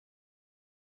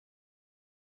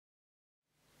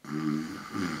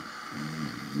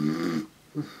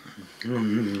Oh,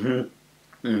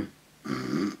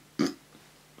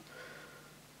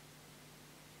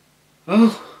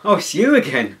 it's you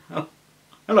again. Oh,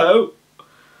 hello.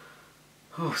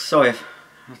 Oh, sorry.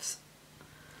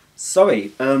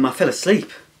 Sorry. I fell asleep.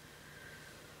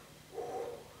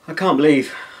 I can't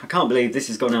believe this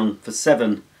has gone on for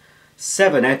seven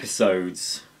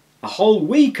episodes. A whole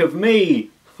week of me.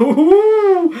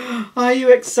 Are you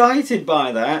excited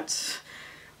by that?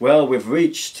 Well, we've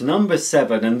reached number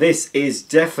 7, and this is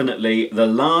definitely the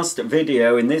last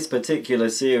video in this particular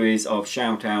series of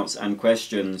shout-outs and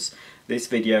questions. This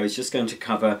video is just going to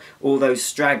cover all those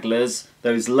stragglers,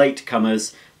 those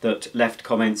latecomers that left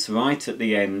comments right at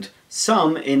the end.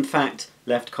 Some, in fact,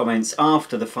 left comments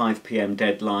after the 5 PM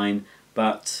deadline,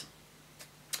 but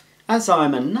as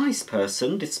I'm a nice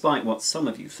person, despite what some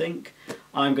of you think,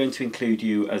 I'm going to include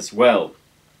you as well.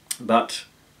 But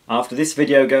after this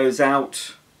video goes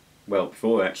out, well,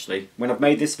 before actually, when I've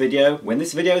made this video, when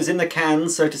this video is in the can,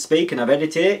 so to speak, and I've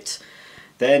edited it,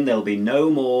 then there'll be no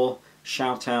more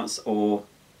shout-outs or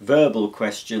verbal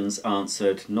questions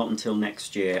answered, not until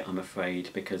next year, I'm afraid,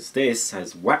 because this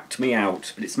has whacked me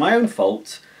out. But it's my own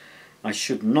fault. I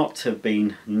should not have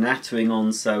been nattering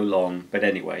on so long, but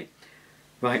anyway.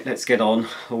 Right, let's get on,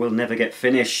 or we'll never get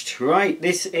finished. Right,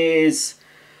 this is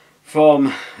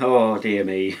from, oh dear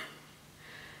me,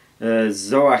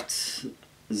 Zoat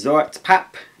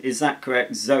Pap, is that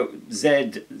correct? Z-S-O-L-T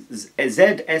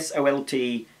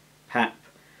Pap,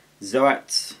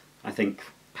 Zoat, I think,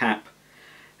 Pap.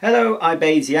 Hello,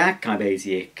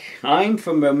 ibaisaic. I'm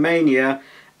from Romania,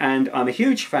 and I'm a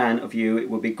huge fan of you. It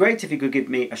would be great if you could give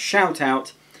me a shout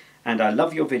out, and I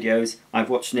love your videos. I've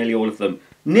watched nearly all of them.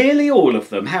 Nearly all of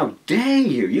them? How dare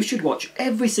you? You should watch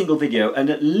every single video, and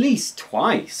at least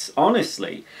twice,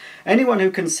 honestly. Anyone who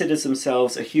considers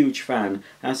themselves a huge fan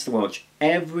has to watch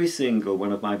every single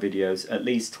one of my videos at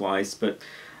least twice, but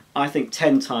I think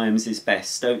 10 times is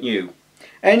best, don't you?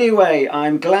 Anyway,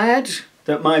 I'm glad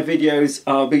that my videos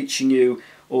are reaching you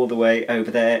all the way over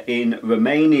there in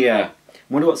Romania. I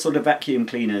wonder what sort of vacuum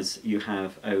cleaners you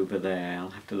have over there.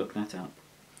 I'll have to look that up.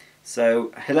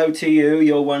 So, hello to you.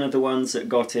 You're one of the ones that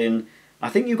got in. I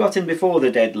think you got in before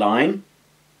the deadline.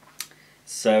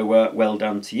 So, well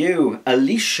done to you.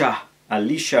 Alicia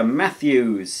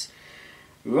Matthews.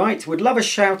 Right, would love a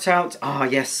shout out. Ah,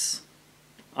 yes,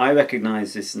 I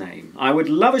recognise this name. I would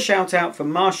love a shout out for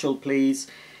Marshall, please.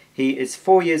 He is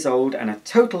 4 years old and a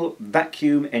total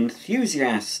vacuum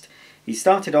enthusiast. He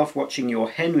started off watching your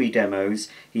Henry demos.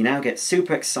 He now gets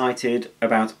super excited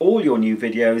about all your new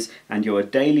videos, and you're a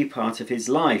daily part of his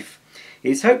life.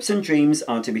 His hopes and dreams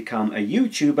are to become a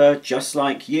YouTuber just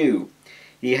like you.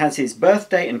 He has his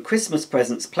birthday and Christmas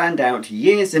presents planned out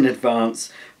years in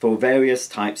advance for various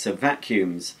types of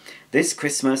vacuums. This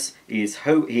Christmas he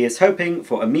is hoping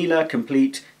for a Miele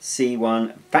Complete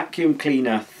C1 vacuum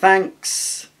cleaner.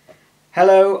 Thanks!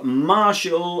 Hello,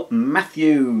 Marshall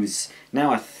Matthews.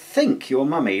 Now I think your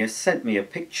mummy has sent me a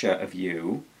picture of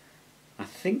you. I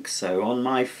think so, on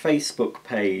my Facebook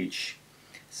page.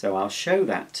 So I'll show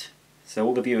that, so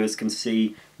all the viewers can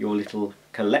see your little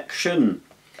collection.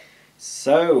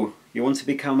 So, you want to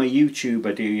become a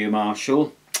YouTuber, do you,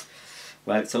 Marshall?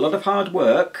 Well, it's a lot of hard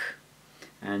work,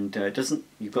 and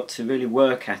you've got to really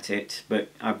work at it, but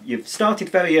you've started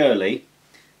very early.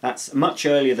 That's much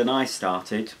earlier than I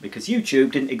started, because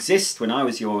YouTube didn't exist when I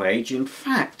was your age. In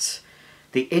fact,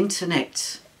 the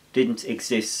internet didn't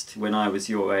exist when I was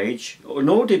your age,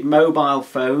 nor did mobile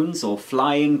phones or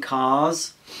flying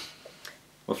cars.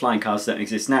 Well, flying cars don't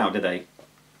exist now, do they?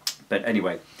 But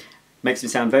anyway, makes me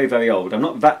sound very, very old. I'm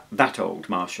not that old,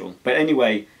 Marshall. But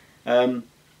anyway,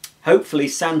 hopefully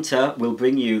Santa will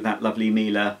bring you that lovely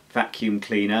Miele vacuum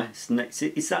cleaner.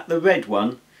 Is that the red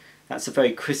one? That's a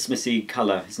very Christmassy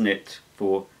colour, isn't it,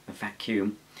 for a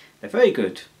vacuum? They're very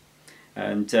good.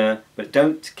 And but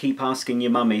don't keep asking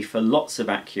your mummy for lots of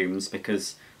vacuums,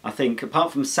 because I think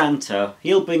apart from Santa,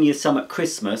 he'll bring you some at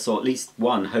Christmas, or at least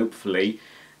one, hopefully.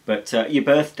 But your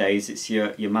birthdays, it's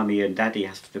your mummy and daddy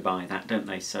have to buy that, don't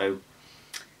they? So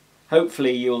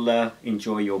hopefully you'll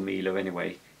enjoy your Miele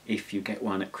anyway, if you get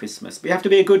one at Christmas. But you have to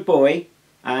be a good boy,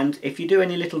 and if you do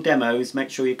any little demos, make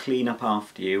sure you clean up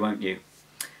after you, won't you?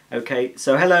 Okay,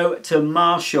 so hello to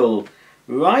Marshall.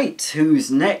 Right,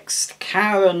 who's next?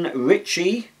 Karen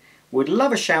Ritchie. Would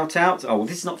love a shout out. Oh,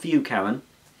 this is not for you, Karen.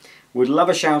 Would love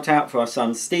a shout out for our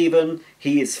son Stephen.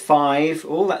 He is 5.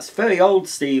 Oh, that's very old,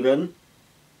 Stephen.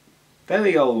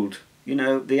 Very old. You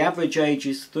know, the average age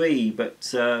is 3, but,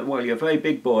 well, you're a very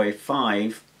big boy,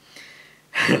 5.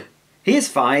 He is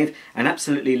 5 and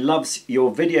absolutely loves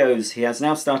your videos. He has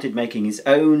now started making his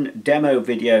own demo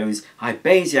videos,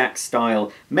 ibaisaic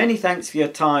style. Many thanks for your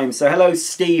time. So hello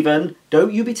Stephen,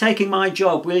 don't you be taking my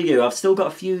job, will you? I've still got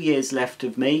a few years left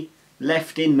in me,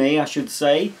 I should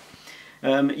say.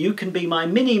 You can be my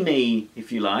mini-me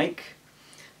if you like.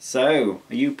 So,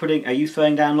 are you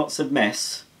throwing down lots of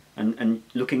mess and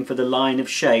looking for the line of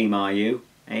shame, are you?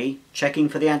 Eh? Checking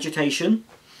for the agitation?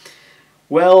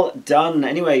 Well done.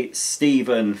 Anyway,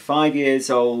 Stephen, 5 years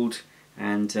old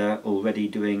and already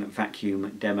doing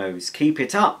vacuum demos. Keep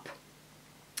it up.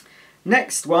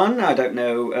 Next one, I don't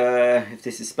know if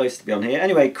this is supposed to be on here.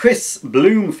 Anyway, Chris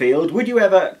Bloomfield, would you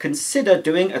ever consider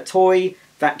doing a toy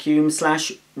vacuum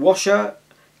 / washer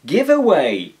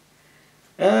giveaway?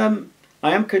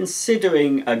 I am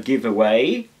considering a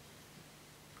giveaway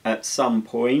at some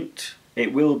point.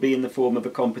 It will be in the form of a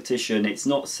competition. It's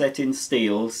not set in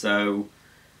steel, so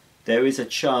there is a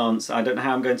chance. I don't know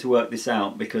how I'm going to work this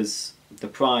out because the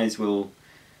prize will,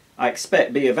 I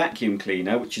expect, be a vacuum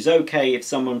cleaner, which is okay if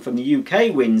someone from the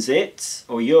UK wins it,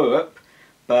 or Europe,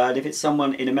 but if it's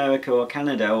someone in America or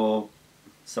Canada or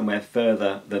somewhere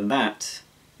further than that,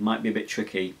 it might be a bit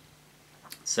tricky.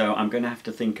 So I'm going to have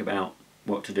to think about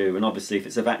what to do, and obviously if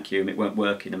it's a vacuum it won't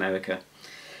work in America.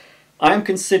 I am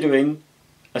considering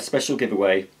a special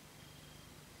giveaway,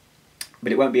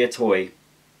 but it won't be a toy.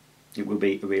 It will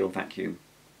be a real vacuum,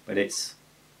 but it's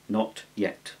not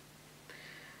yet.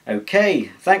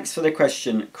 Okay, thanks for the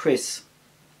question, Chris.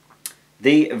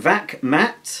 The Vac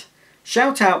Mat,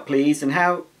 shout out please, and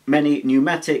how many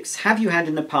pneumatics have you had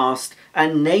in the past,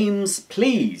 and names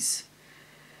please.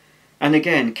 And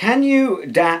again, can you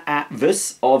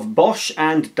this of Bosch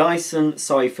and Dyson,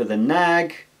 sorry for the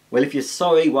nag. Well, if you're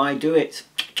sorry, why do it?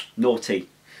 Naughty.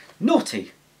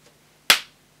 Naughty.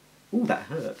 Ooh, that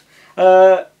hurt.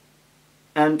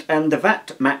 And the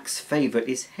Vat Mac's favourite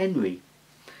is Henry.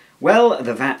 Well,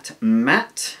 the Vat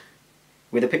Mat,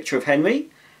 with a picture of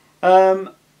Henry.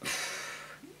 You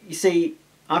see,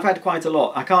 I've had quite a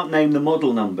lot. I can't name the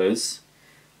model numbers.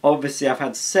 Obviously, I've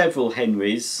had several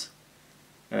Henrys.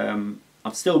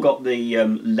 I've still got the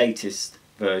latest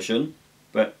version,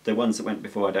 but the ones that went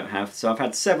before I don't have. So I've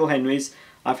had several Henrys.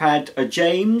 I've had a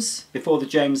James before the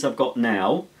James I've got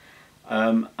now.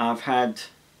 I've had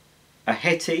a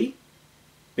Hetty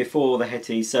before the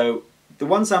Hetty. So the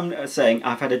ones I'm saying,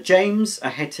 I've had a James, a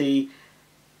Hetty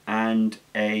and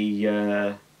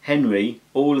a Henry,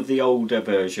 all of the older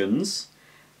versions.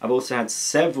 I've also had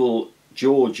several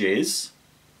Georges.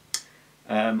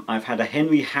 I've had a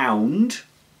Henry Hound.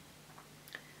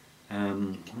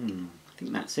 I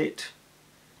think that's it.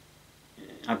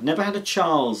 I've never had a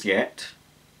Charles yet.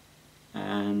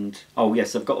 And, oh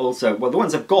yes, I've got also, well the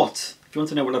ones I've got, if you want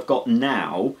to know what I've got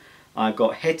now, I've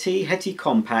got Hetty, Hetty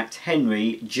Compact,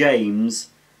 Henry, James,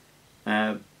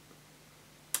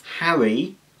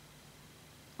 Harry,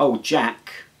 oh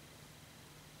Jack,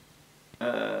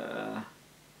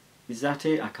 is that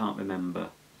it? I can't remember.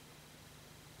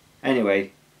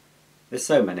 Anyway, there's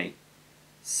so many.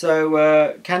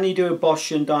 So, can you do a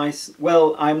Bosch and Dyson?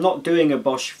 Well, I'm not doing a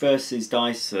Bosch versus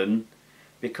Dyson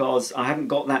because I haven't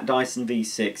got that Dyson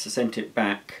V6, I sent it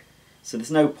back. So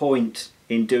there's no point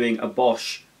in doing a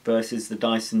Bosch versus the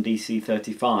Dyson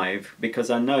DC35 because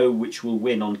I know which will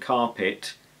win on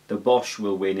carpet. The Bosch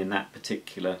will win in that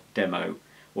particular demo,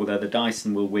 although the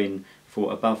Dyson will win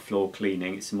for above floor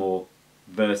cleaning. It's more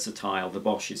versatile. The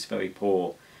Bosch is very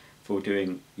poor for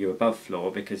doing your above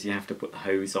floor because you have to put the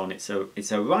hose on.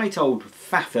 It's a right old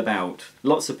faff about.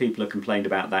 Lots of people have complained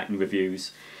about that in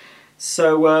reviews.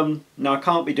 So no, I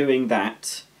can't be doing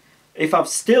that. If I've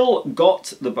still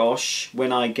got the Bosch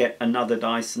when I get another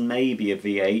Dyson, maybe a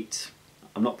V8,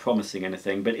 I'm not promising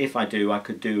anything, but if I do, I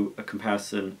could do a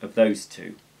comparison of those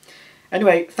two.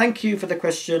 Anyway, thank you for the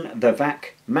question, the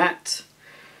Vac Mat.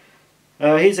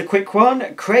 Here's a quick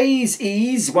one. Craze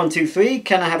Ease 123.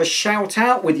 Can I have a shout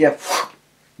out with your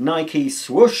Nike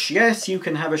swoosh? Yes, you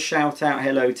can have a shout out.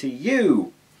 Hello to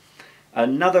you.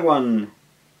 Another one.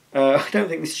 I don't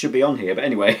think this should be on here, but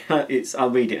anyway, I'll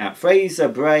read it out. Fraser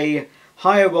Bray.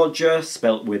 Hiya Roger,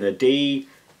 spelt with a D.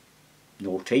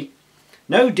 Naughty.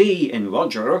 No D in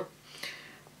Roger.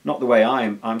 Not the way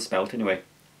I'm spelt anyway.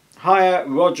 Hiya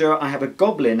Roger, I have a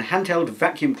Goblin handheld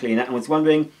vacuum cleaner and was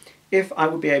wondering if I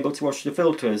would be able to wash the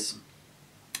filters.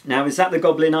 Now, is that the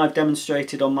Goblin I've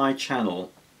demonstrated on my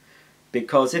channel?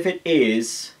 Because if it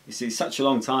is, you see, such a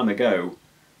long time ago,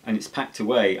 and it's packed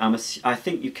away, I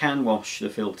think you can wash the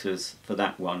filters for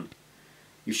that one.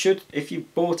 You should, if you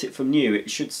bought it from new,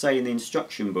 it should say in the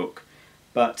instruction book.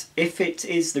 But if it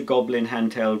is the Goblin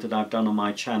handheld that I've done on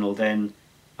my channel, then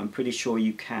I'm pretty sure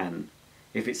you can.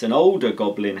 If it's an older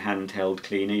Goblin handheld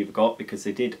cleaner you've got, because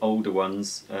they did older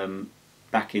ones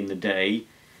back in the day,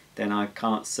 then I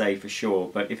can't say for sure.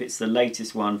 But if it's the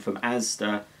latest one from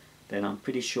Asda, then I'm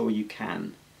pretty sure you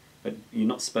can. But you're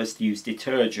not supposed to use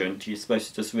detergent, you're supposed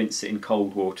to just rinse it in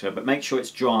cold water. But make sure it's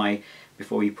dry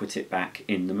before you put it back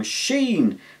in the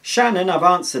machine. Shannon, I've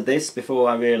answered this before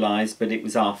I realised, but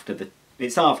it's after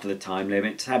the time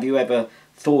limit. Have you ever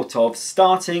thought of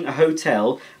starting a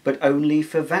hotel but only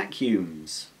for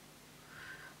vacuums?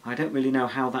 I don't really know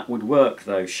how that would work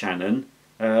though, Shannon.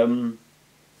 A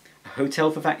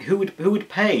hotel for vacuums, who would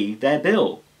pay their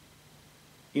bill?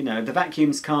 You know, the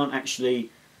vacuums can't actually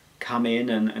come in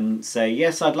and say,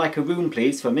 yes, I'd like a room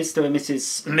please for Mr. and Mrs.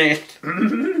 Smith.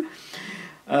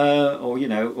 Or, you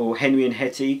know, or Henry and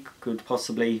Hetty could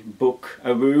possibly book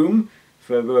a room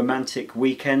for a romantic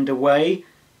weekend away,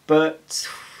 but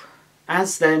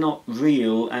as they're not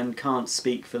real and can't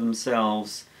speak for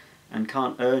themselves and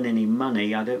can't earn any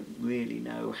money, I don't really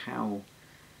know how.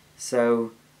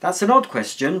 So that's an odd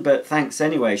question, but thanks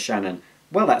anyway, Shannon.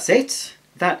 Well, that's it.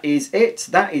 That is it.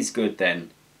 That is good then.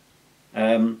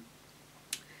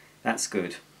 That's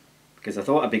good, because I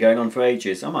thought I'd be going on for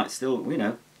ages. I might still, you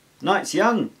know, night's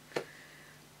young.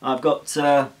 I've got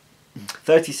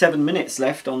 37 minutes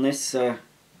left on this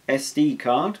SD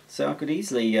card, so I could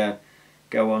easily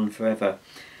go on forever.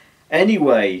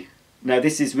 Anyway, now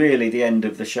this is really the end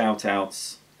of the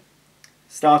shout-outs.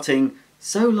 Starting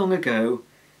so long ago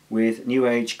with New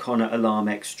Age Connor Alarm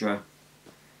Extra.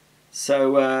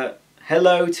 So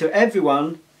hello to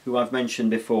everyone who I've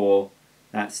mentioned before.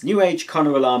 That's New Age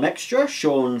Connor Alarm Extra,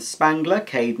 Sean Spangler,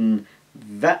 Caden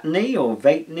Vatney or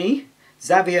Vatney,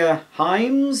 Xavier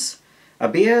Himes,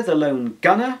 Abir the Lone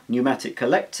Gunner, Pneumatic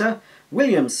Collector,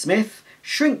 William Smith,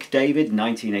 Shrink David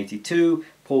 1982,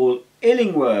 Paul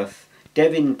Illingworth,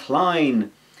 Devin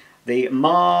Klein, the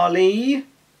Marwi,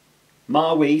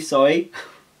 sorry,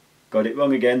 got it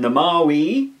wrong again, the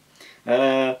Marwi,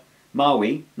 not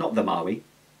the Marwi,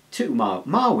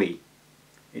 Marwi,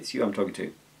 it's you I'm talking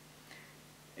to.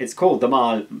 It's called the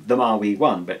Marwi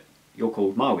 1, but you're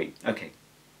called Marwi. Okay,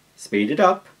 speed it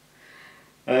up.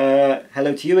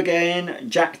 Hello to you again,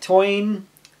 Jack Toyne,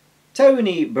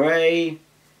 Tony Bray.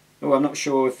 Oh, I'm not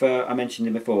sure if I mentioned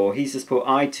him before. He's just put,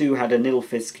 I too had a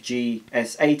Nilfisk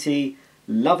GS80.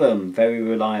 Love 'em, very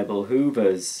reliable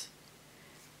Hoovers.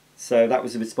 So that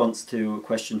was a response to a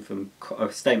question from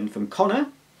a statement from Connor.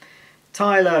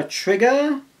 Tyler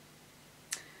Trigger,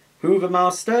 Hoover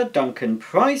Master, Duncan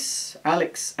Price,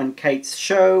 Alex and Kate's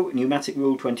Show, Pneumatic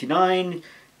Rule 29,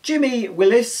 Jimmy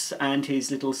Willis and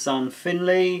his little son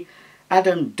Finley,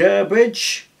 Adam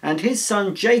Durbridge and his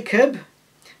son Jacob,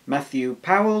 Matthew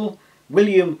Powell,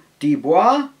 William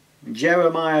Dubois,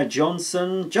 Jeremiah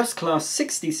Johnson, Just Class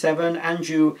 67,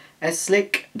 Andrew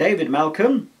Eslick, David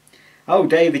Malcolm. Oh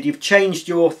David, you've changed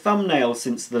your thumbnail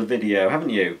since the video,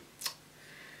 haven't you?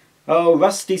 Oh,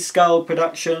 Rusty Skull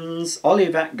Productions,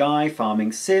 Olivat Guy,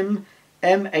 Farming Sim,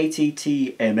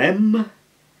 MATTMM,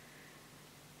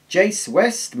 Jace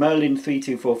West,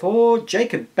 Merlin3244,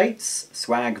 Jacob Bates,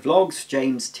 Swag Vlogs,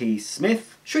 James T.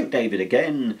 Smith, Shrink David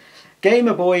again,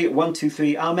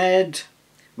 Gamerboy123 Ahmed,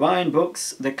 Ryan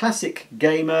Brooks, The Classic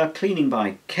Gamer, Cleaning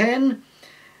by Ken,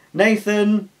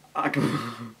 Nathan,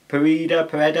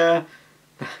 Pereda,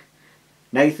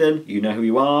 Nathan, you know who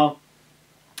you are,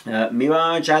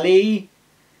 Miraj Ali,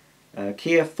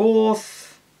 Kia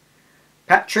Forth,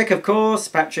 Patrick of course,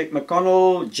 Patrick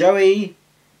McConnell, Joey,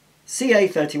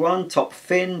 CA31, Top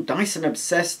Finn, Dyson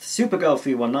Obsessed, Supergirl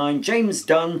 319, James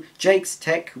Dunn, Jake's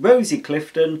Tech, Rosie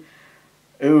Clifton,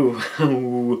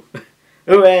 Erin,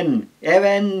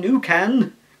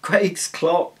 Ucan, Craig's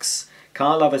Clocks,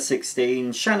 Car Lover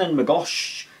 16, Shannon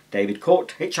McGosh, David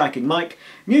Court, Hitchhiking Mike,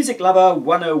 Music Lover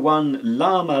 101,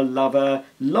 Llama Lover,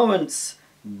 Lawrence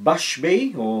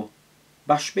Bushby, or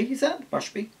Bushby, is that?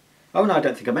 Bushby? Oh no, I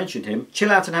don't think I mentioned him.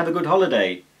 Chill out and have a good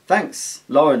holiday. Thanks,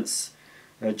 Lawrence.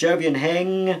 Jovian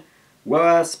Heng,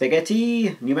 Wara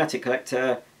Spaghetti, Pneumatic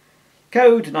Collector,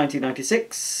 Code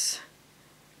 1996.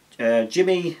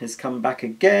 Jimmy has come back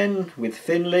again with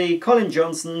Finley, Colin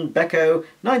Johnson, Becco,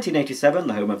 1987,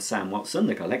 the home of Sam Watson,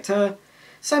 the Collector,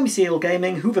 Sammy Seal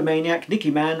Gaming, Hoover Maniac, Nicky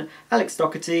Man, Alex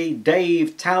Doherty,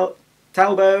 Dave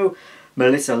Talbo,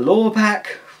 Melissa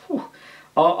Lawback,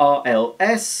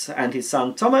 RRLS and his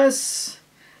son Thomas,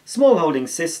 Small Holding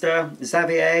Sister,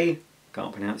 Xavier,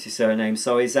 can't pronounce your surname,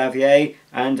 sorry Xavier,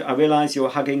 and I realise you're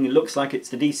hugging, it looks like it's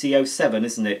the DC-07,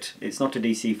 isn't it? It's not a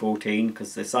DC-14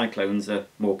 because the Cyclones are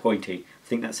more pointy. I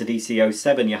think that's a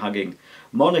DC-07 you're hugging.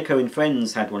 Monaco and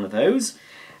Friends had one of those.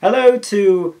 Hello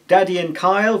to Daddy and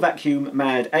Kyle, Vacuum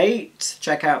Mad 8.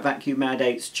 Check out Vacuum Mad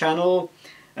 8's channel.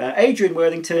 Adrian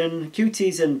Worthington,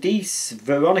 Cuties and Dees,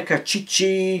 Veronica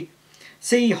Chichi,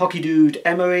 C Hockey Dude,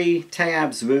 Emery,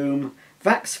 Tayab's Room,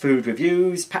 Vax Food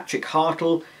Reviews, Patrick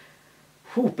Hartle.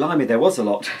 Oh, blimey, there was a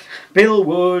lot. Bill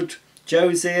Wood,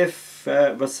 Joseph,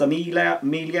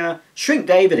 Rosamelia, Shrink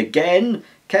David again,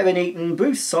 Kevin Eaton,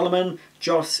 Bruce Solomon,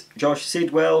 Josh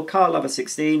Sidwell, Carl Lover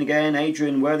 16 again,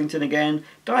 Adrian Worthington again,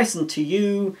 Dyson to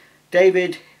you,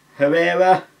 David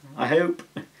Herrera, I hope,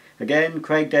 again,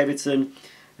 Craig Davidson,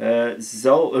 I've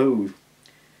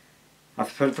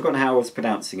forgotten how I was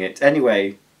pronouncing it.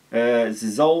 Anyway,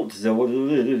 Zolt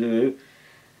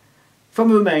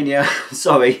from Romania,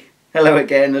 sorry. Hello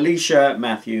again, Alicia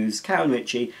Matthews, Karen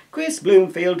Ritchie, Chris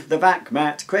Bloomfield, The Vac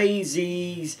Matt,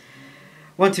 Crazies,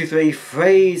 123,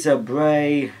 Fraser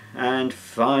Bray, and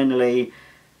finally,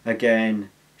 again,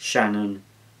 Shannon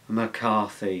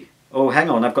McCarthy. Oh, hang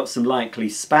on, I've got some likely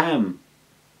spam.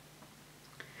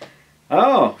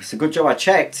 Oh, it's a good job I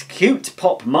checked. Cute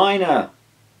Pop Miner.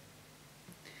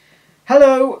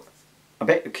 Hello. I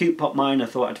bet the Cute Pop Miner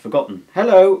thought I'd forgotten.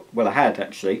 Hello. Well, I had,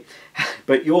 actually.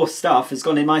 But your stuff has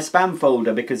gone in my spam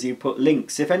folder because you put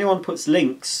links. If anyone puts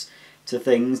links to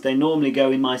things, they normally go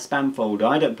in my spam folder.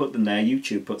 I don't put them there.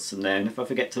 YouTube puts them there. And if I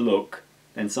forget to look,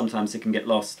 then sometimes they can get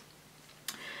lost.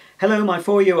 Hello, my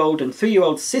 4-year-old and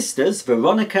 3-year-old sisters,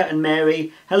 Veronica and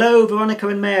Mary. Hello, Veronica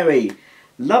and Mary.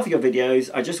 Love your videos.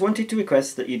 I just wanted to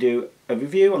request that you do a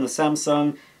review on the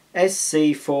Samsung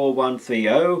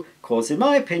SC4130, because in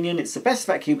my opinion it's the best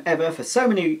vacuum ever for so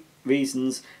many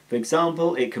reasons. For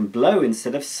example, it can blow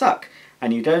instead of suck,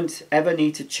 and you don't ever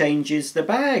need to changes the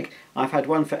bag. I've had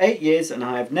one for 8 years and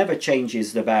I have never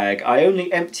changes the bag. I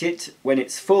only empty it when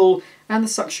it's full and the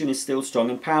suction is still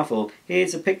strong and powerful.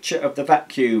 Here's a picture of the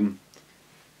vacuum.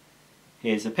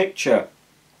 Here's a picture.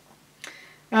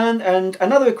 And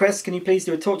another request, can you please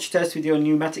do a torture test with your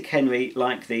pneumatic Henry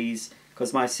like these,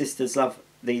 because my sisters love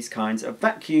these kinds of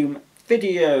vacuum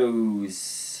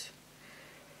videos.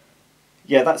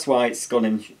 Yeah, that's why it's gone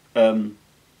in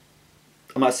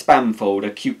my spam folder,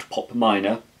 Cute Pop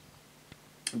Miner,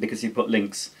 because you put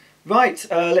links. Right,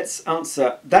 let's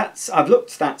answer that. I've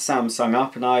looked that Samsung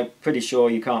up and I'm pretty sure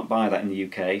you can't buy that in the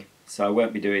UK, so I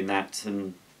won't be doing that.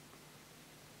 And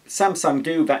Samsung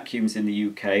do vacuums in the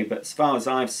UK, but as far as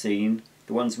I've seen,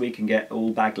 the ones we can get are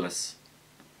all bagless.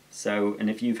 So, and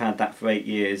if you've had that for 8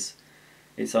 years,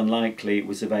 it's unlikely it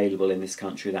was available in this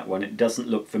country, that one. It doesn't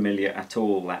look familiar at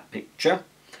all, that picture.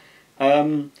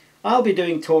 I'll be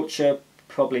doing torture,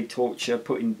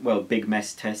 putting, well, big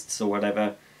mess tests or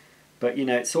whatever. But, you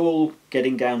know, it's all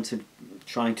getting down to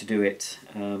trying to do it.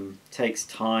 Takes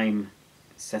time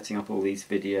setting up all these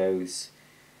videos.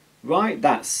 Right,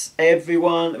 that's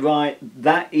everyone. Right,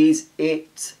 that is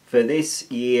it for this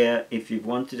year. If you've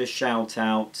wanted a shout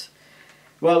out,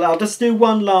 well, I'll just do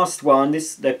one last one.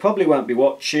 This they probably won't be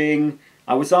watching.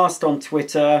 I was asked on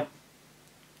Twitter.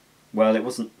 Well, it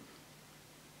wasn't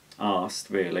asked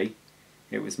really.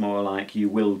 It was more like, you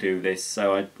will do this,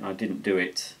 so I didn't do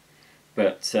it.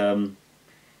 But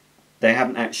they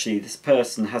haven't actually. This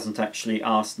person hasn't actually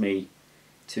asked me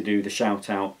to do the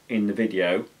shout out in the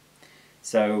video.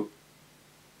 So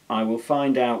I will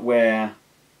find out where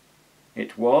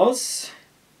it was.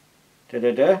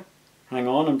 Hang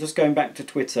on, I'm just going back to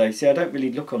Twitter. You see, I don't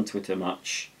really look on Twitter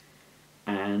much,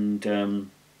 and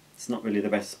it's not really the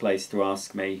best place to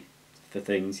ask me for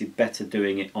things. You're better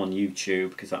doing it on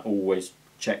YouTube, because I always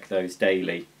check those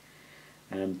daily,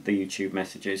 and the YouTube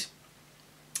messages.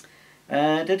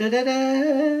 Oh,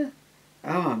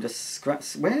 I'm just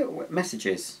where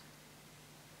messages?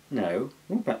 No,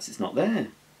 oh, perhaps it's not there.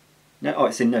 No, oh,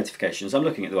 it's in notifications. I'm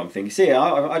looking at the wrong thing. See,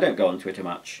 I don't go on Twitter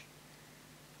much.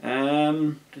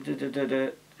 Oh,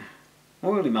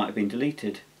 well, it might have been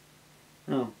deleted.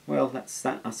 Oh, well, that's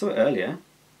that. I saw it earlier.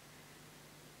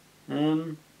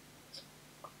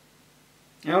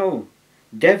 Oh,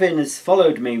 Devin has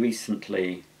followed me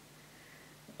recently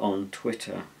on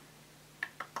Twitter.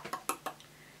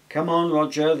 Come on,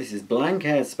 Roger, this is blank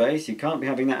airspace. You can't be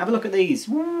having that. Have a look at these.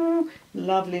 Woo,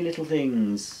 lovely little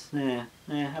things. There,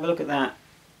 have a look at that.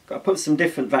 Got to put some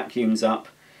different vacuums up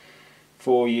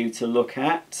for you to look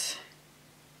at.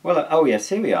 Well, oh yes,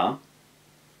 here we are.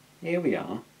 Here we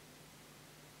are.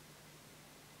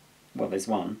 Well, there's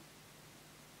one.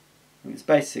 It's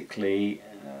basically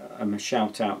a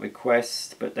shout-out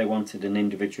request, but they wanted an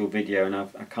individual video, and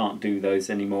I can't do those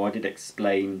anymore. I did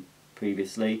explain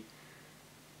previously.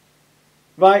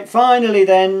 Right, finally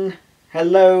then,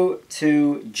 hello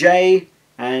to Jay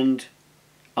and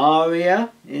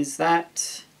Aria. Is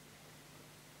that?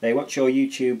 They watch your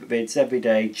YouTube vids every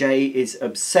day. Jay is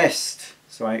obsessed,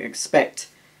 so I expect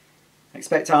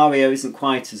Aria isn't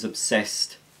quite as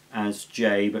obsessed as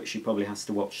Jay, but she probably has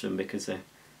to watch them because I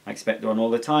expect they're on all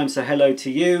the time. So hello to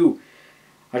you.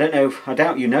 I don't know, I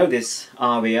doubt you know this,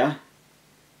 Aria,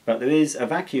 but there is a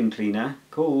vacuum cleaner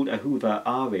called a Hoover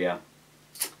Aria.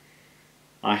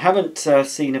 I haven't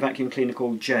seen a vacuum cleaner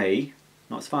called Jay,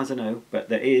 not as far as I know, but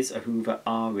there is a Hoover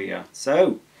Aria.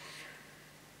 So,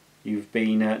 you've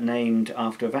been named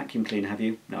after a vacuum cleaner, have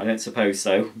you? No, I don't suppose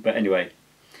so, but anyway.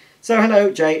 So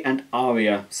hello, Jay and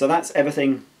Aria. So that's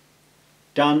everything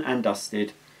done and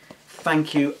dusted.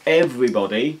 Thank you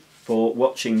everybody for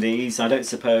watching these. I don't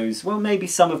suppose, well, maybe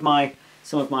some of my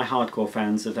hardcore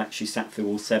fans have actually sat through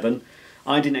all 7.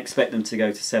 I didn't expect them to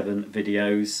go to 7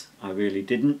 videos. I really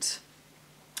didn't.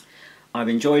 I've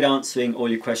enjoyed answering all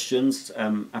your questions.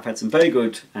 I've had some very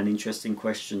good and interesting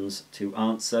questions to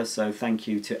answer, so thank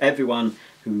you to everyone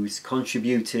who's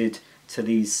contributed to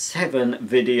these 7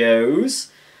 videos.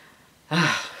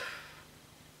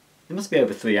 There must be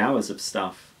over 3 hours of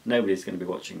stuff. Nobody's going to be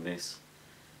watching this.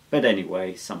 But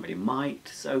anyway, somebody might.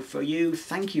 So for you,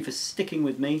 thank you for sticking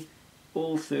with me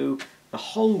all through the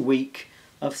whole week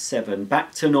of 7.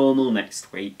 Back to normal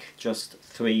next week. Just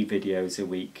 3 videos a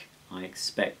week, I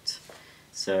expect.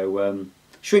 So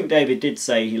Shrink David did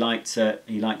say he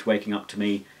liked waking up to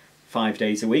me 5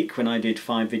 days a week when I did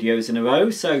 5 videos in a row.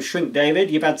 So Shrink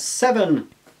David, you've had 7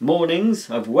 mornings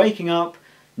of waking up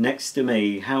next to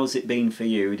me. How's it been for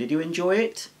you? Did you enjoy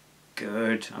it?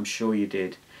 Good, I'm sure you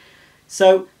did.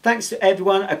 So thanks to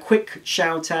everyone. A quick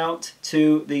shout out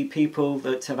to the people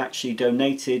that have actually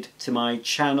donated to my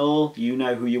channel. You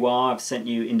know who you are. I've sent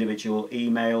you individual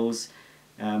emails.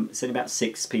 It's only about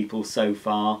 6 people so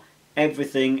far.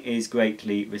 Everything is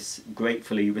gratefully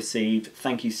received.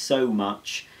 Thank you so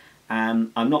much.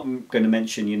 I'm not going to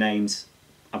mention your names.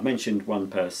 I've mentioned one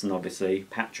person, obviously,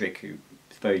 Patrick, who's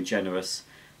very generous.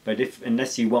 But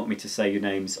unless you want me to say your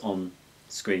names on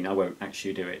screen, I won't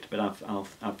actually do it. But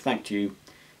I've thanked you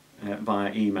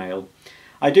via email.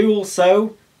 I do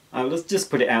also, let's just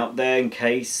put it out there in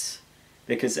case,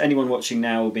 because anyone watching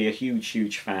now will be a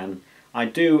huge fan.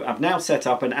 I've now set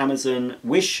up an Amazon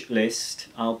wish list.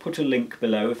 I'll put a link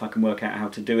below if I can work out how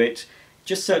to do it.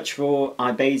 Just search for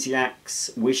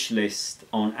ibaisac's wish list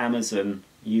on Amazon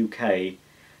UK,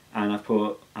 and I've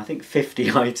put, I think,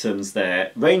 50 items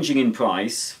there, ranging in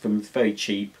price from very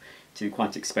cheap to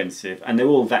quite expensive, and they're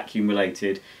all vacuum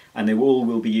related, and they all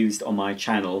will be used on my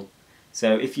channel.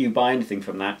 So if you buy anything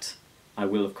from that, I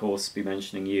will of course be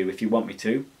mentioning you if you want me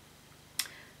to.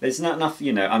 There's not enough,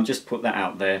 you know, I'm just put that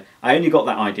out there. I only got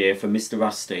that idea from Mr.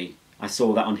 Rusty. I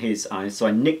saw that on his eyes, so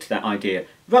I nicked that idea.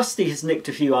 Rusty has nicked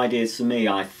a few ideas from me,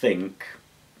 I think.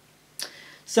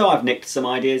 So I've nicked some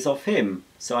ideas off him.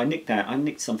 So I nicked that. I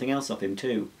nicked something else off him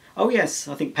too. Oh yes,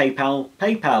 I think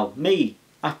PayPal, me.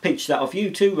 I've pitched that off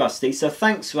you too, Rusty. So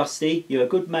thanks, Rusty. You're a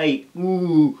good mate.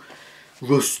 Ooh,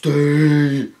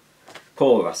 Rusty.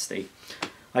 Poor Rusty.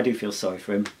 I do feel sorry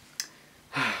for him.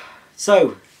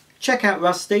 So, check out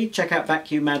Rusty, check out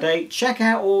Vacuum Mad 8, check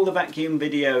out all the vacuum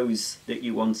videos that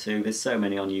you want to. There's so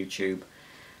many on YouTube.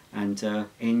 And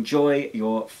enjoy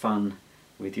your fun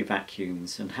with your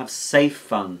vacuums and have safe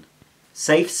fun.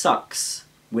 Safe sucks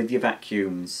with your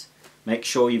vacuums. Make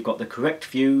sure you've got the correct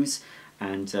fuse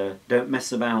and don't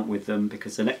mess about with them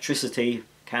because electricity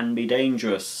can be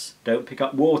dangerous. Don't pick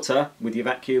up water with your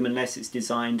vacuum unless it's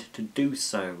designed to do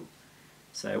so.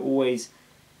 So always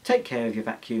take care of your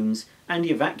vacuums and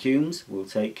your vacuums will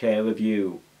take care of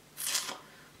you.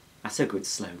 That's a good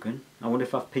slogan. I wonder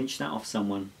if I've pinched that off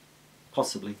someone.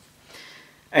 Possibly.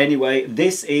 Anyway,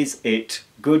 this is it.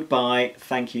 Goodbye.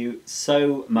 Thank you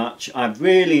so much. I've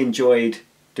really enjoyed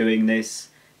doing this.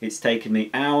 It's taken me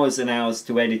hours and hours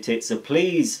to edit it, so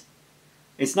please,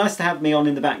 it's nice to have me on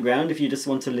in the background if you just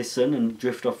want to listen and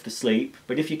drift off to sleep.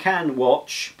 But if you can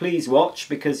watch, please watch,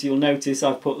 because you'll notice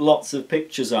I've put lots of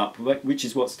pictures up, which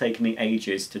is what's taken me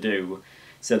ages to do.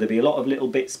 So there'll be a lot of little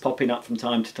bits popping up from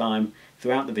time to time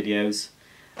throughout the videos,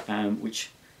 which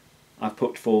I've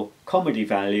put for comedy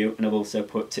value, and I've also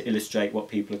put to illustrate what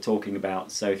people are talking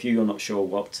about. So if you're not sure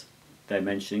what they're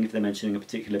mentioning, if they're mentioning a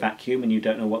particular vacuum and you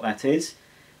don't know what that is,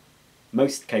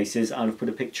 most cases I'll have put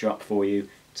a picture up for you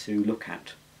to look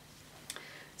at.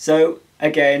 So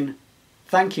again,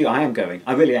 thank you. I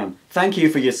really am. Thank you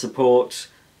for your support.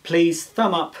 Please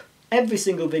thumb up every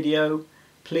single video.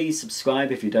 Please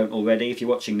subscribe if you don't already. If you're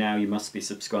watching now, you must be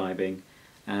subscribing.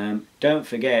 Don't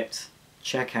forget,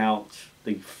 check out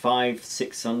the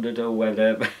 500-600 or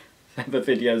whatever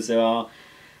videos there are.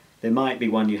 There might be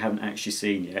one you haven't actually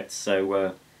seen yet,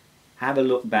 so have a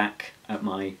look back at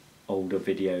my older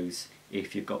videos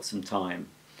if you've got some time.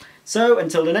 So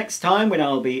until the next time, when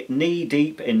I'll be knee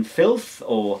deep in filth,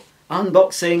 or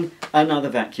unboxing another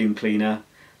vacuum cleaner.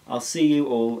 I'll see you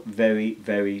all very,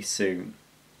 very soon.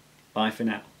 Bye for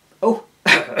now. Oh!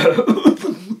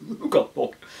 God.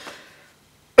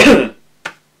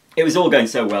 It was all going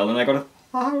so well, and I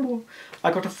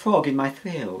got a frog in my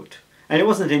throat. And it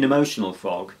wasn't an emotional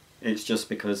frog. It's just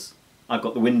because I've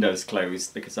got the windows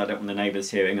closed because I don't want the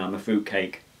neighbours hearing I'm a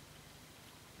fruitcake.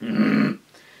 I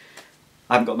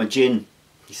haven't got my gin,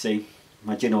 you see.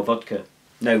 My gin or vodka.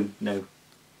 No.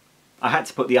 I had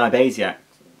to put the ibaisaic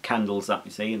candles up,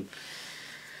 you see, and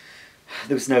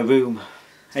there was no room.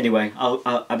 Anyway,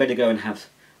 I better go and have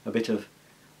a bit of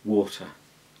water.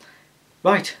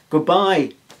 Right,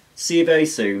 goodbye. See you very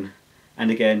soon. And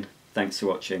again, thanks for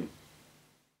watching.